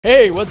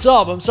Hey, what's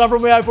up? I'm Sam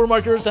from AI for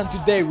Marketers, and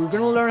today we're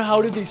gonna learn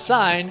how to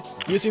design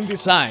using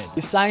Dzine.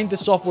 Design the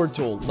software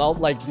tool,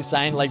 not like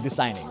design like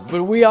designing,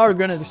 but we are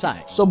gonna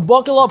design. So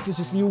buckle up, because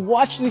if you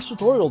watch this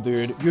tutorial,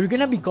 dude, you're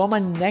gonna become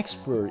an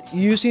expert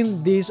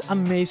using this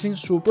amazing,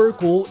 super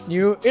cool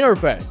new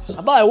interface.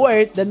 And by the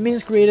way, that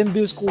means creating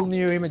these cool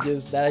new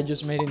images that I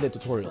just made in the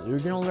tutorial. You're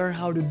gonna learn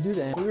how to do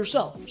them for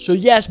yourself. So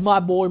yes, my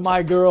boy,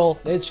 my girl,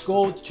 let's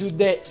go to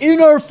the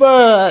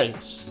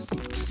interface.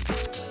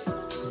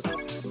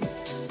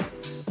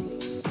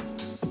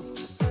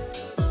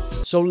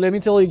 So let me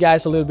tell you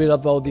guys a little bit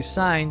about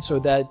Dzine so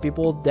that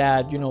people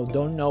that,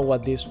 don't know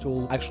what this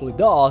tool actually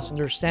does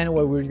understand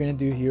what we're going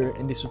to do here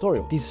in this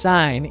tutorial.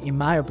 Dzine, in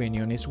my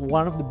opinion, is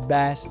one of the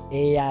best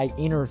AI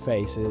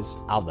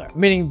interfaces out there.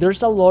 Meaning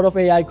there's a lot of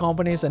AI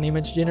companies and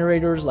image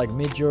generators like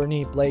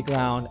Midjourney,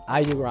 Playground,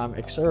 Ideogram,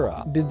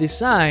 etc. The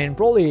Dzine,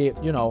 probably,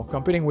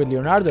 competing with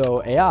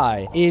Leonardo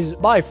AI, is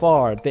by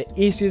far the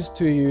easiest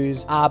to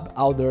use app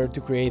out there to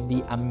create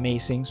the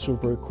amazing,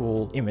 super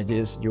cool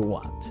images you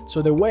want.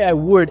 So the way I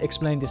would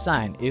explain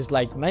Dzine is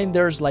like,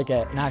 there's like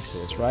an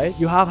axis, right?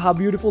 You have how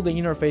beautiful the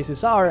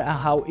interfaces are and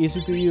how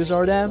easy to use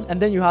are them,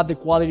 and then you have the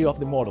quality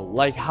of the model,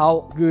 like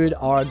how good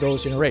are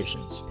those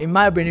generations. In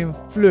my opinion,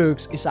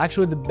 Flux is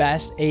actually the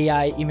best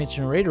AI image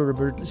generator,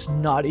 but it's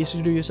not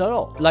easy to use at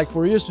all. Like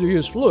for you to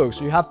use Flux,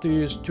 you have to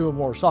use 2 or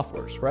more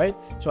softwares, right?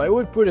 So I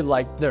would put it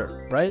like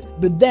there, right?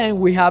 But then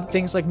we have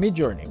things like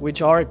Midjourney,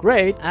 which are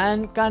great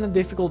and kind of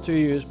difficult to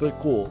use, but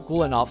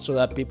cool enough so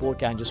that people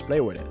can just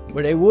play with it.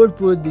 But I would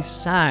put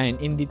Dzine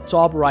in the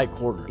top right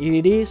corner.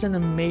 It is an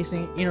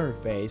amazing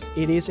interface.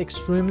 It is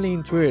extremely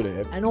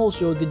intuitive, and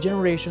also the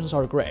generations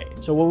are great.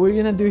 So what we're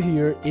gonna do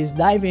here is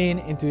dive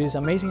into this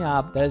amazing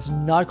app that is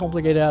not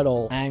complicated at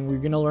all, and we're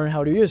gonna learn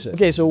how to use it.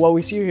 Okay, so what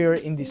we see here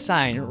in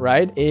Dzine,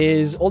 right,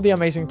 is all the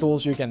amazing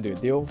tools you can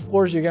do. Of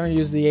course, you're gonna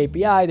use the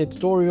API, the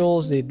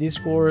tutorials, the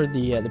Discord,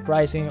 the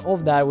pricing, all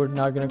of that we're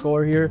not gonna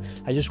cover here.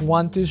 I just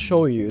want to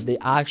show you the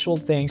actual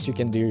things you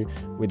can do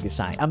with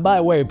Dzine. And by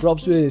the way,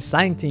 props to the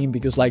design team,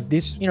 because like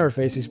this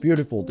interface is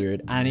beautiful,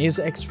 dude, and it's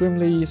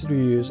extremely easy to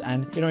use.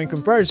 And in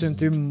comparison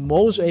to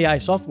most AI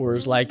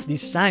softwares, like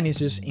Dzine is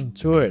just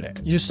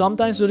intuitive. You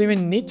sometimes don't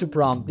even need to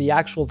prompt the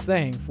actual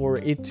thing for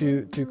it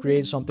to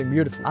create something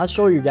beautiful. I'll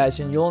show you guys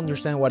and you'll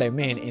understand what I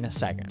mean in a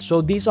second.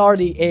 So these are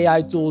the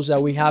AI tools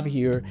that we have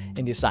here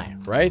in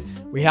Dzine, right?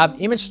 We have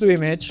image to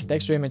image.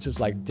 Text to image is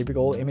like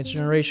typical image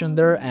generation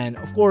there, and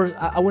of course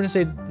I wouldn't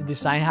say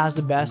Dzine has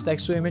the best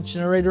text to image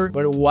generator,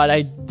 but what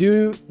I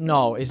do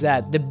know is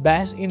that the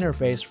best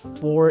interface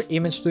for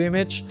image to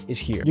image is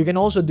here. You can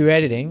also do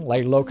editing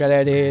like local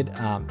edit,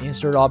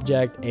 insert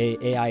object,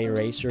 AI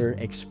eraser,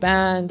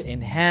 expand,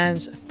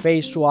 enhance,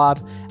 face swap,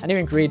 and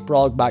even create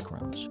product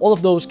backgrounds. All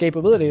of those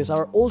capabilities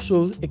are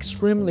also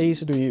extremely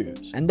easy to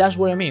use, and that's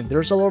what I mean.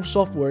 There's a lot of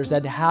softwares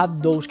that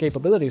have those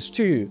capabilities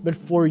too, but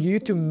for you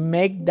to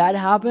make that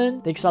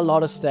happen takes a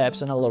lot of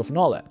steps and a lot of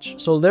knowledge.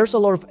 So there's a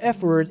lot of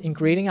effort in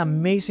creating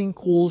amazing,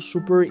 cool,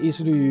 super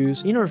easy to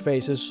use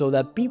interfaces so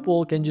that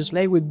people can just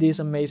play with these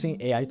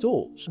amazing AI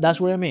tools. That's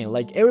what I mean.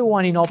 Like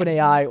everyone in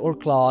OpenAI or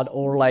Claude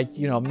or like,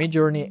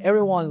 Midjourney,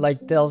 everyone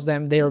like tells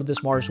them they're the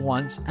smartest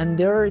ones and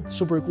they're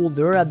super cool.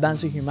 They're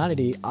advancing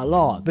humanity a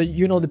lot. But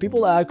the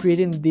people that are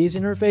creating these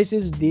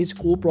interfaces, these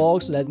cool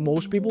products that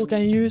most people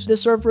can use,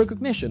 deserve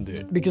recognition,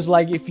 dude. Because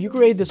like if you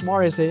create the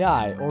smartest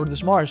AI or the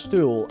smartest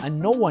tool and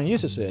no one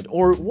uses it,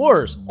 or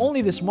worse,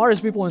 only the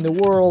smartest people in the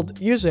world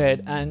use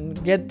it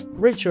and get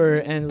richer,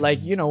 and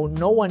like,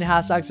 no one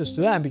has access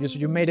to them because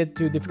you made it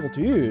too difficult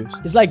to use.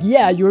 It's like,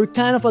 yeah, you're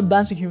kind of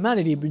advancing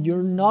humanity, but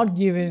you're not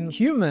giving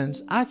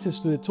humans access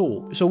to the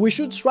tool. So we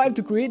should strive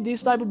to create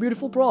these type of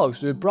beautiful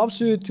products. Props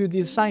to the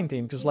design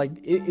team, because like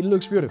it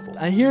looks beautiful.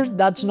 And here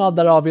that's not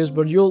that obvious,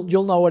 but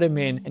you'll know what I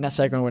mean in a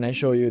second when I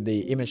show you the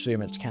image to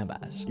image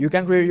canvas. You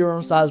can create your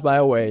own styles, by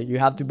the way. You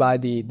have to buy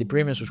the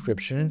premium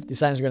subscription.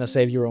 Dzine is gonna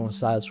save your own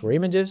styles for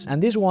images,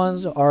 and these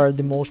ones are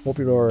the most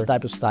popular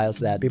type of styles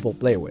that people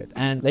play with.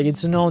 And like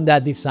it's known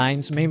that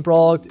Dzine's main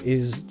product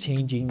is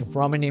changing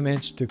from an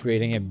image to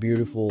creating a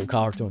beautiful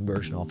cartoon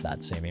version of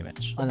that same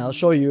image. And I'll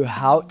show you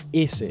how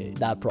easy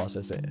that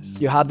process is.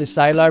 You have the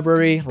style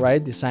library,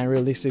 right? Dzine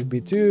Realistic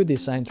V2,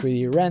 Dzine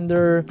 3D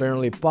Render,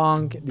 apparently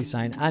Punk,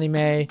 Dzine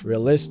Anime,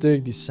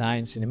 Realistic,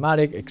 Dzine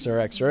Cinematic,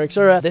 etc, etc,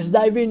 etc. Let's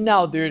dive in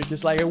now, dude,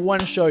 because like I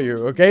want to show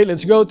you, okay?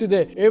 Let's go to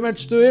the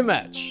image to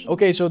image.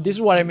 Okay, so this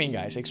is what I mean,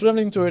 guys.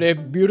 Extremely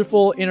intuitive,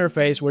 beautiful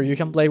interface where you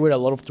can play with a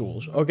lot of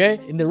tools, okay?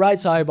 In the right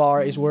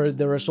sidebar is where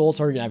the results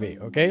are gonna be,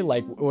 okay?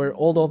 Like where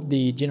all of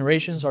the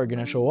generations are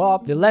gonna show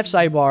up. The left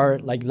sidebar,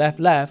 like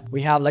left,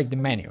 we have like the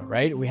menu,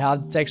 right? We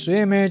have text to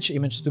image,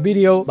 image to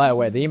video. By the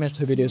way, the image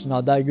to video is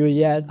not that good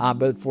yet,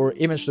 but for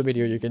image to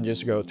video, you can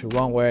just go to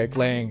Runway,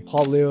 Kling,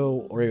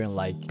 Hollywood, or even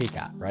like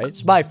Pika, right?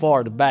 It's by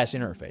far the best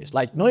interface.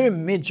 Like not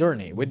even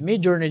Midjourney. With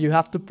Midjourney, you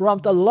have to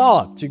prompt a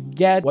lot to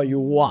get what you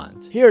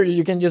want. Here,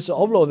 you can just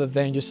upload the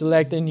thing, you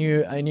select a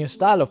new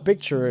style of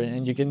picture,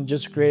 and you can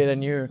just create a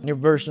new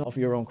version of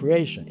your own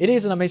creation. It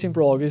is an amazing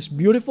product. It's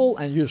beautiful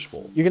and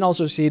useful. You can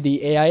also see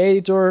the AI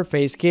editor,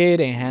 face kit,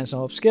 enhance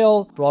and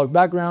upscale, product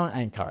background,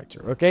 and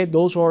character. Okay,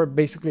 those are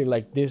basically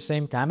like this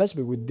same canvas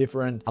but with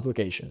different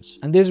applications.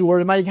 And this is where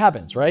the magic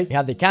happens, right? You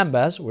have the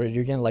canvas where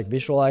you can like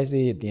visualize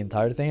the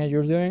entire thing that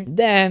you're doing.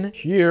 Then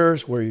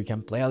here's where you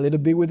can play a little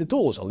bit with the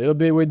tools, a little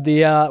bit with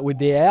the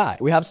AI.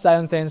 We have style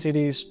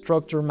intensity,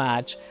 structure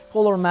match,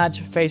 color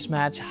match, face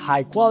match,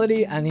 high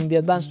quality, and in the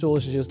advanced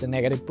tools is just the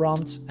negative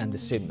prompts and the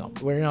signal.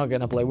 We're not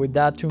gonna play with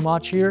that too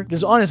much here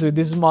because honestly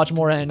this is much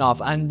more than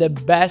enough. And the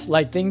best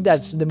like thing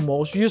that's the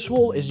most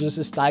useful is just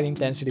the style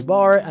intensity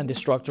bar and the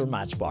structure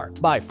match bar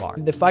by far.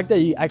 The fact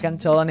that I can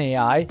tell an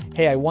AI,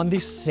 hey, I want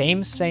this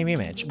same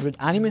image with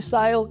anime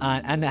style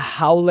and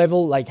how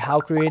level, like how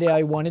creative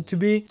I want it to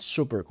be,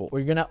 super cool.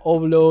 We're gonna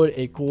upload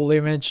a cool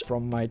image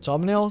from my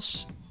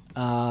thumbnails.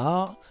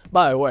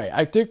 By the way,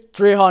 I took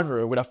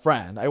 300 with a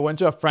friend. I went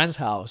to a friend's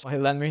house. He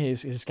lent me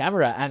his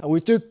camera and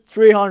we took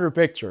 300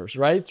 pictures,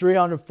 right?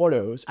 300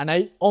 photos, and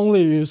I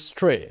only used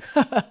 3.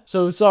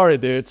 So sorry,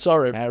 dude.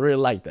 Sorry. I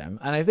really like them.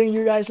 And I think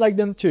you guys like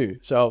them too.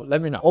 So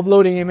let me know.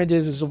 Uploading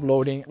images is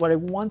uploading. What I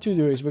want to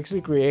do is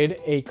basically create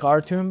a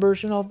cartoon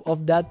version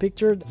of that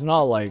picture. It's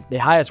not like the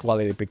highest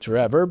quality picture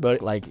ever,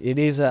 but like it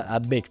is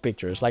a big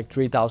picture. It's like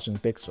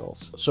 3000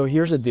 pixels. So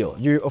here's the deal.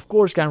 You of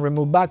course can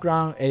remove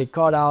background, edit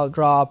cutout,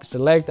 crop,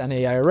 select an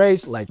AI array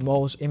like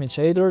most image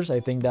editors. I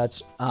think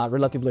that's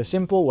relatively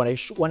simple. What I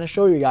want to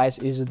show you guys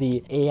is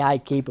the AI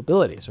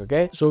capabilities,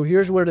 okay? So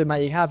here's where the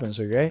magic happens,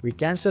 okay? We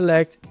can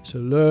select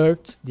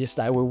the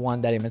style we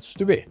want that image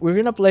to be. We're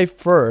gonna play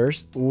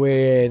first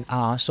with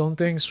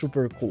something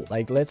super cool.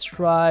 Like let's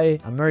try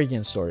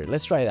American Story.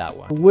 Let's try that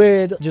one.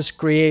 With just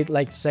create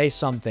like say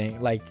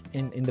something like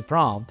in the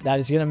prompt that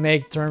is gonna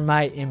turn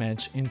my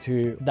image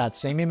into that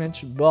same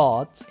image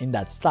but in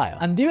that style.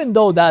 And even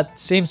though that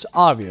seems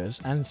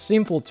obvious and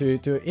simple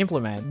to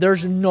implement,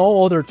 there's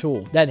no other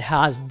tool that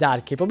has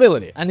that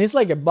capability. And it's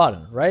like a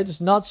button, right?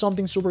 It's not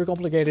something super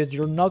complicated.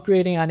 You're not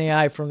creating an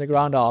AI from the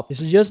ground up.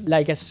 It's just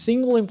like a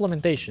single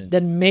implementation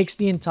that makes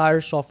the entire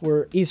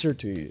software easier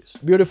to use.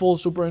 Beautiful,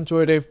 super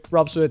intuitive,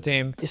 props to the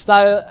team.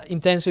 Style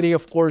intensity,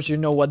 of course, you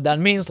know what that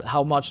means.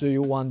 How much do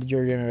you want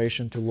your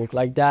generation to look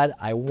like that?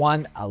 I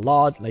want a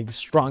lot, like the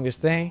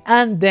strongest thing.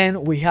 And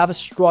then we have a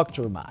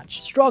structure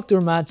match. Structure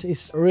match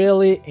is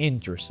really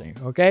interesting,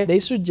 okay? They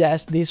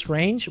suggest this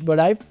range, but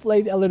I've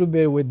played a little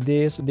bit with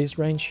this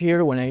range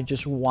here when I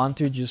just want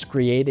to just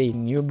create a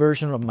new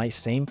version of my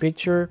same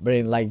picture but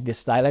in like the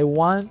style I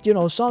want. You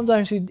know,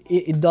 sometimes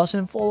it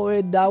doesn't follow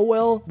it that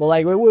well, but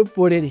like we would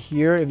put it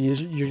here if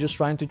you're just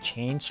trying to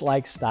change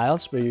like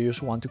styles but you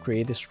just want to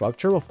create the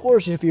structure. Of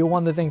course, if you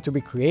want the thing to be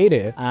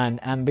creative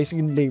and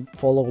basically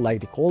follow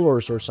like the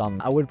colors or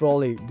something, I would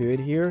probably do it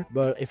here.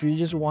 But if you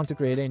just want to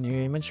create a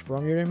new image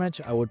from your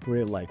image, I would put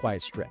it like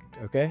quite strict,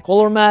 okay?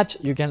 Color match,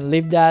 you can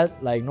leave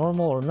that like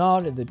normal or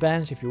not, it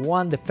depends if you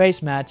want. The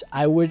face match,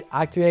 I would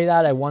activate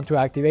that. I want to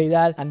activate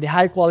that. And the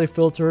high quality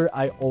filter,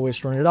 I always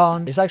turn it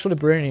on. It's actually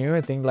pretty new. I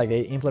think like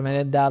they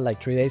implemented that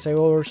like 3 days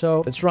ago or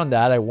so. Let's run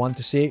that. I want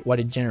to see what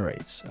it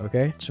generates.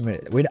 Okay,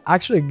 submit it. We're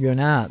actually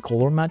gonna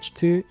color match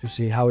too to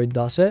see how it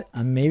does it,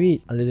 and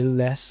maybe a little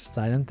less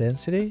style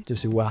intensity to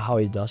see how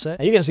it does it.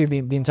 And you can see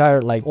the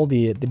entire like all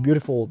the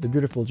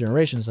beautiful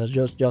generations are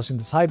just in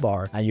the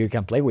sidebar, and you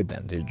can play with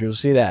them. You'll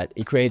see that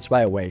it creates,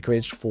 by the way, it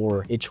creates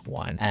for each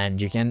one,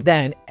 and you can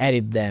then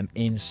edit them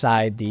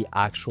inside the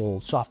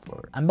actual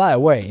software. And by the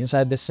way,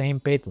 inside the same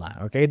paid plan,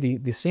 okay,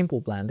 the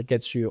simple plan that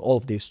gets you all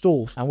of these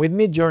tools. And with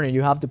Midjourney,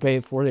 you have to pay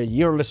for a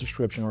yearly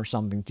subscription or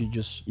something to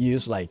just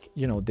use like,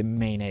 you know, the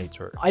main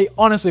editor. I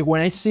honestly,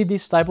 when I see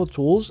these type of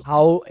tools,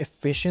 how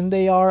efficient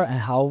they are and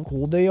how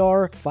cool they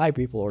are, 5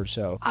 people or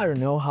so, I don't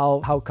know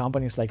how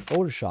companies like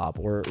Photoshop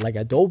or like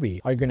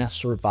Adobe are gonna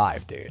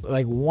survive, dude.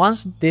 Like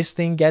once this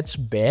thing gets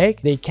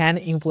big, they can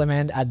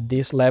implement at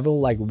this level,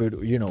 like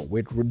with, you know,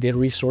 with the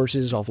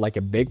resources of like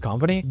a big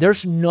company.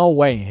 There's no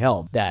way in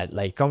hell that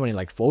like company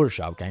like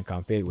Photoshop can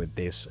compete with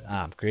this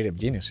creative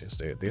geniuses,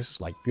 dude. This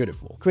is like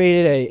beautiful.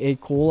 Created a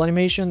cool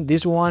animation.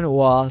 This one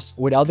was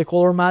without the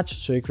color match,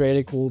 so he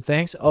created cool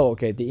things. Oh,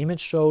 okay, the image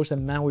shows a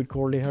man with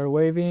curly hair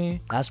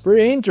waving. That's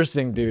pretty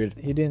interesting, dude.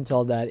 He didn't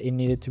tell that it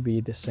needed to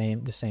be the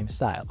same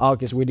style. Oh,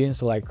 because we didn't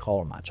select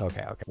color match.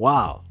 Okay.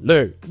 Wow,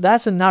 look,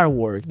 that's an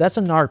artwork. That's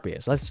an art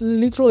piece. That's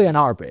literally an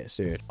art piece,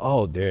 dude.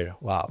 Oh, dude,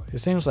 wow. It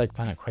seems like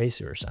kind of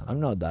crazy or something. I'm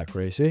not that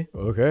crazy.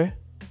 Okay,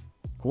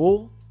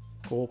 cool.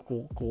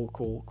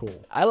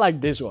 I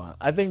like this one.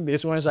 I think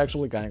this one is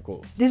actually kind of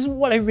cool. This is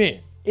what I mean.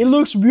 It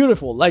looks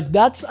beautiful. Like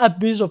that's a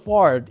piece of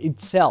art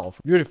itself.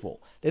 Beautiful.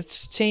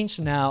 Let's change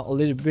now a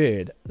little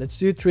bit. Let's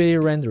do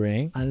 3D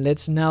rendering and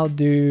let's now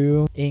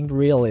do ink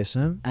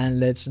realism.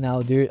 And let's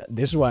now do,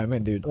 this is what I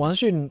mean, dude.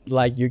 Once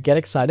you get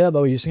excited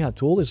about using a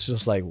tool, it's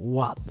just like,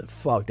 what the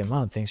fuck? The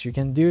amount of things you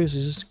can do is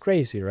just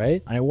crazy,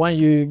 right? And I want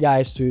you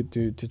guys to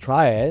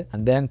try it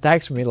and then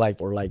text me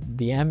or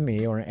DM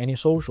me or any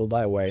social,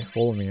 by the way,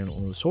 follow me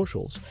on the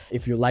socials.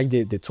 If you like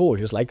the tool,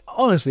 just like,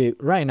 honestly,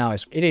 right now,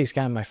 it is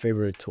kind of my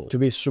favorite tool, to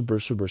be super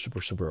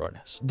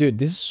honest. Dude,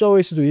 this is so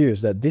easy to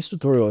use that this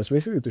tutorial is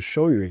basically to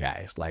show you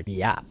guys like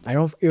the app. I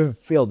don't even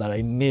feel that I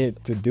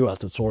need to do a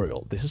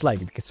tutorial. This is like,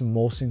 it's the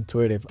most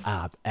intuitive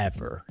app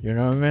ever. You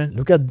know what I mean?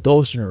 Look at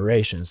those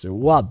generations, dude.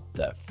 What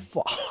the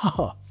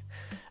fuck?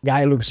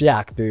 Guy looks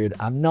jacked, dude.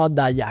 I'm not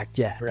that jacked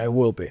yet, but I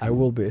will be. I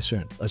will be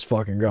soon. Let's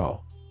fucking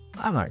go.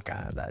 I'm not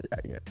kind of that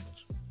jacked yet.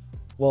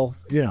 Well,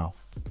 you know,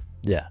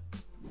 yeah,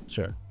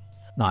 sure.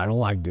 No, I don't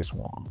like this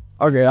one.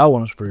 Okay, that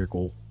one's pretty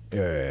cool.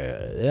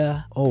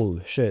 Yeah.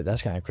 Holy shit,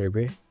 that's kind of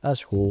creepy.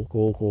 That's cool.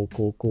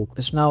 Cool.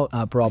 Let's now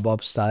prop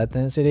up style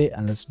intensity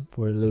and let's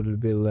put a little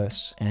bit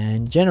less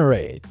and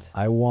generate.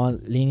 I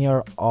want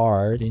linear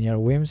art, linear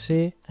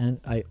whimsy, and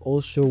I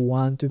also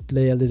want to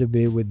play a little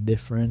bit with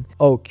different.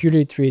 Oh,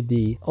 Cutie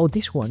 3D. Oh,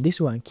 this one,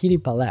 Kitty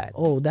Palette.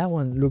 Oh, that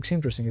one looks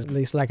interesting.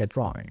 It's like a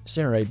drawing. Let's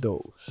generate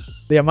those.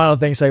 The amount of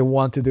things I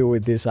want to do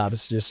with this app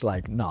is just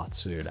like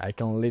nuts, dude. I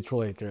can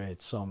literally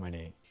create so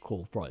many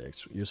cool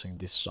projects using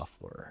this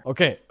software.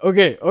 Okay.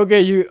 This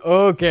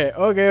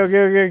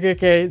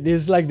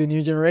is like the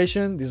new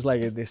generation. This is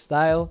like this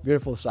style.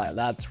 Beautiful style.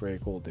 That's pretty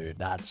cool, dude.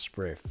 That's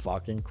pretty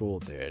fucking cool,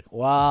 dude.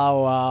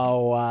 Wow.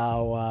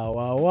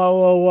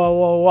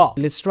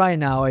 Let's try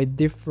now a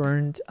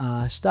different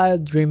style,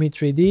 dreamy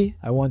 3D.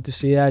 I want to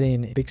see that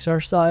in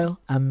Pixar style,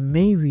 and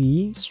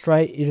maybe let's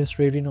try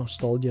illustrating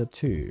nostalgia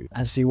too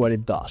and see what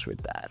it does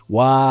with that.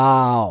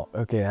 Wow.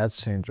 Okay,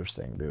 that's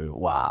interesting, dude.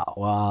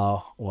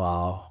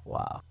 Wow.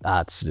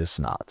 That's just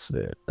nuts,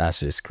 dude.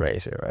 That's just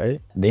crazy,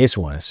 right? This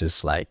one is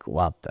just like,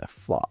 what the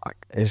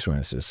fuck? This one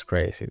is just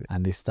crazy.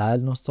 And the style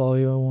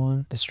nostalgia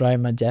one, let's try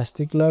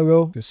majestic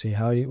logo to see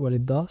what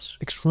it does.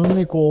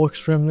 Extremely cool.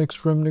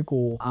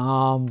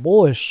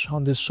 Bullish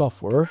on this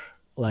software.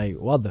 Like,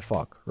 what the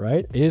fuck,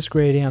 right? It is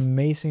creating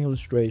amazing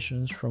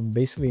illustrations from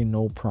basically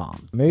no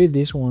prompt. Maybe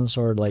these ones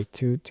are like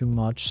too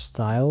much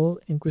style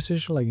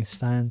inquisition, like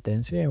style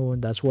intensity,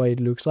 and that's why it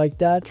looks like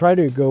that. Try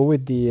to go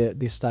with the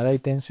style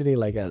intensity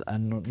like at a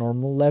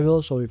normal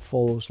level, so it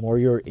follows more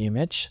your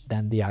image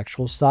than the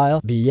actual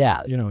style. But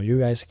yeah, you know, you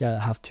guys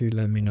have to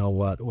let me know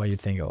what you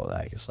think of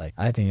that. It's like,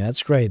 I think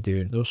that's great,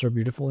 dude. Those are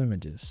beautiful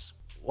images.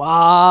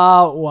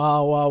 Wow.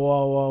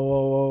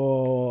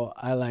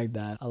 I like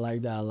that.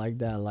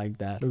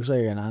 Looks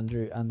like an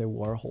Andy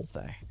Warhol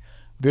thing.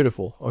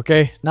 Beautiful.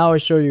 Okay, now I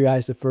show you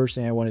guys the first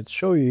thing I wanted to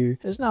show you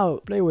is now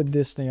play with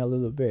this thing a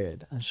little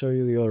bit and show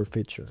you the other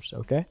features.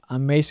 Okay,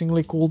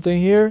 amazingly cool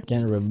thing here.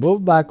 Can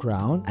remove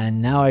background,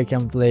 and now I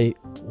can play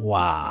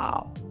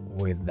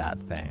with that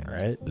thing,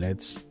 right?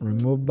 Let's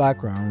remove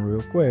background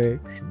real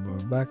quick.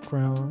 Remove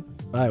background.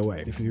 By the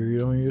way, if you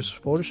don't use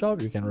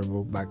Photoshop, you can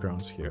remove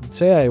backgrounds here. Let's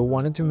say I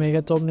wanted to make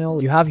a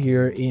thumbnail. You have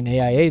here in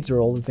AI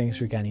Editor all the things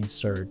you can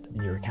insert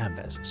in your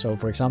canvas. So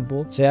for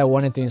example, say I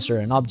wanted to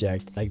insert an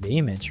object like the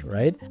image,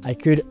 right? I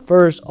could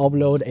first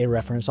upload a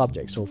reference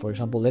object. So for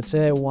example, let's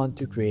say I want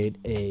to create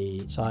a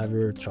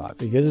cyber truck.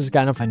 Because it's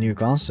kind of a new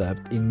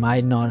concept, it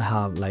might not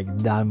have like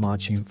that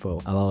much info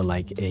about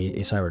like a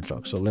cyber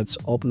truck. So let's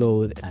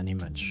upload an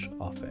image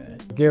of it.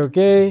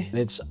 Okay,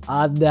 let's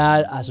add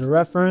that as a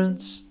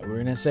reference. We're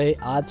gonna say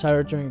add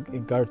cyber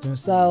in cartoon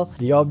style.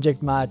 The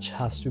object match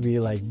has to be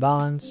like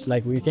balanced.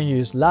 Like we can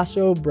use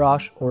lasso,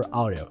 brush, or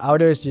audio.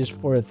 Audio is just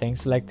for the thing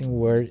selecting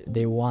where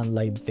they want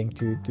like the thing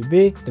to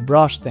be. The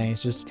brush thing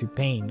is just to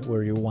paint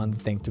where you want the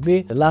thing to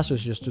be. The lasso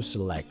is just to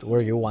select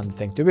where you want the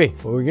thing to be.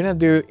 What we're gonna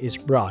do is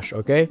brush,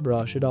 okay?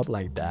 Brush it up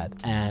like that.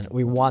 And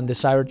we want the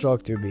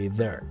Cybertruck to be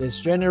there. Let's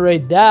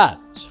generate that.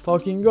 Let's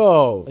fucking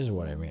go. This is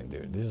what I mean,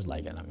 dude. This is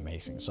like an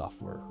amazing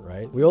software,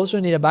 right? We also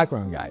need a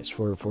background, guys,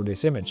 for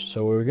this image.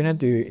 So what we're gonna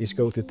do is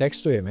go to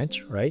text to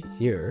image right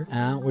here,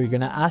 and we're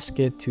gonna ask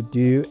it to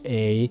do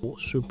a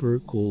super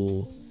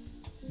cool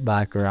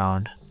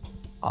background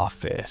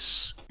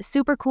office.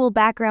 Super cool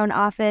background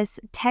office.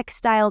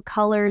 Textile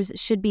colors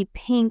should be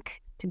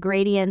pink to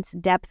gradients,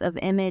 depth of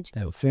image.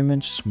 Depth of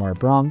image, smart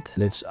prompt.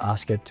 Let's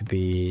ask it to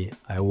be,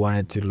 I want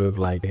it to look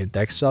like a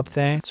desktop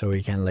thing, so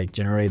we can like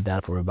generate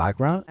that for a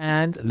background.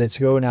 And let's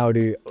go now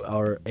to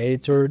our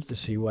editor to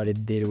see what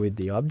it did with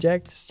the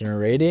objects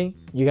generating.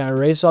 You can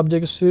erase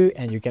objects too,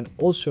 and you can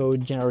also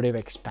generative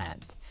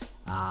expand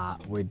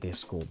with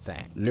this cool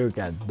thing. Look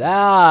at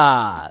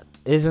that.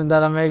 Isn't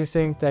that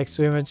amazing? Text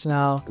to image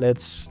now.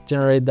 Let's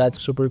generate that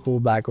super cool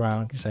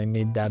background because I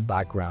need that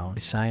background.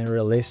 Design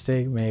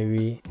realistic,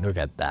 maybe. Look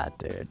at that,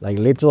 dude. Like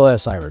literally a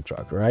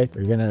Cybertruck, right?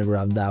 We're gonna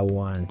grab that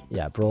one.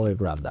 Yeah, probably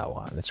grab that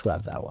one. Let's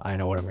grab that one. I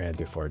know what I'm gonna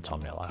do for a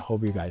thumbnail. I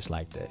hope you guys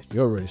liked it.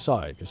 You already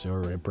saw it because you're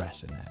already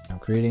pressing it. I'm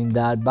creating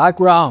that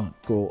background.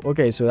 Cool.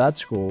 Okay, so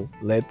that's cool.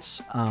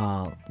 Let's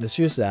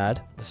use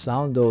that. The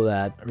sound though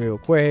that real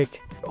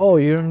quick. Oh,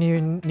 you don't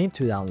even need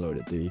to download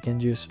it, dude. You can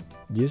just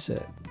use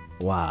it.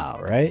 Wow,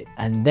 right?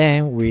 And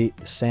then we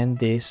send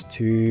this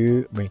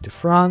to bring to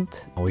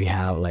front. We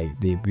have like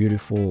the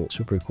beautiful,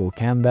 super cool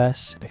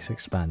canvas. Let's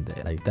expand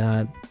it like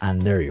that.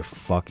 And there you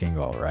fucking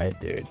go, right?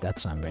 Dude,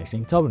 that's an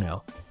amazing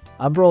thumbnail.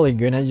 I'm probably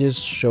gonna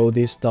just show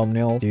this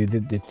thumbnail to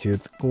the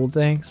tooth cool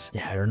things.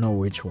 Yeah, I don't know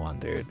which one,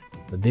 dude.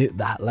 But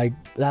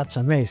that's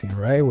amazing,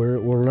 right? We're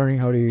learning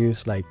how to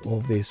use like all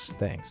of these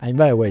things. And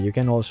by the way, you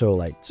can also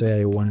like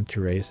say I wanted to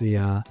erase the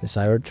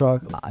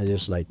Cybertruck. I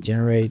just like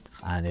generate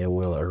and it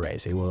will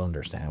erase. It will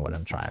understand what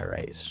I'm trying to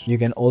erase. You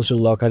can also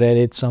look at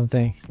edit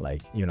something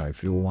like, you know,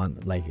 if you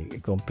want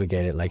like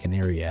complicated like an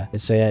area.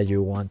 Let's say that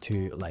you want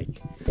to like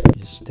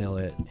just tell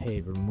it, hey,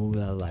 remove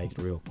that like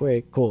real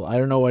quick. Cool. I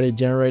don't know what it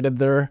generated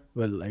there,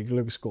 but like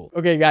looks cool.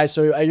 Okay, guys,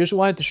 so I just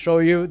wanted to show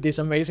you this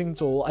amazing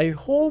tool. I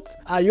hope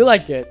you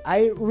like it.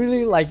 I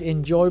really like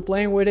enjoy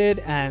playing with it,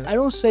 and I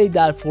don't say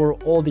that for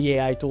all the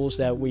AI tools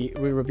that we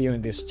review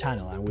in this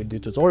channel and we do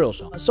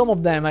tutorials on. Some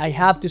of them I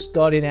have to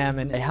study them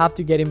and I have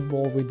to get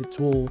involved with the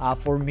tool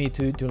for me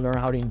to learn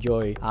how to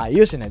enjoy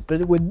using it.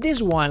 But with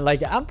this one,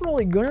 like I'm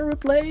probably gonna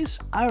replace,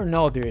 I don't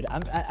know, dude.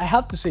 I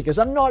have to see because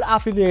I'm not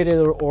affiliated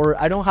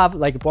or I don't have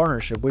like a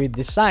partnership with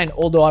Dzine,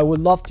 although I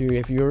would love to.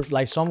 If you're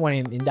like someone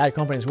in that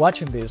company is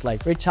watching this,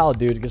 like reach out,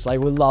 dude, because I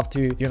would love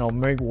to, you know,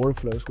 make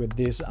workflows with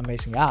this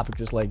amazing app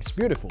because like it's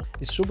beautiful.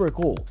 It's super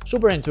cool,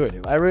 super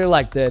intuitive. I really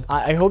liked it.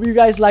 I hope you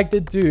guys liked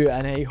it too,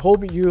 and I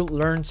hope you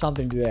learned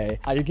something today.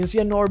 You can see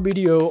another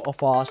video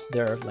of us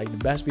there, like the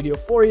best video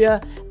for you,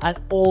 and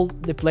all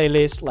the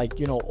playlists, like,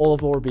 you know, all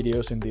of our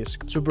videos in this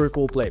super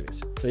cool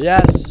playlist. So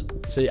yes,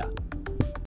 see ya.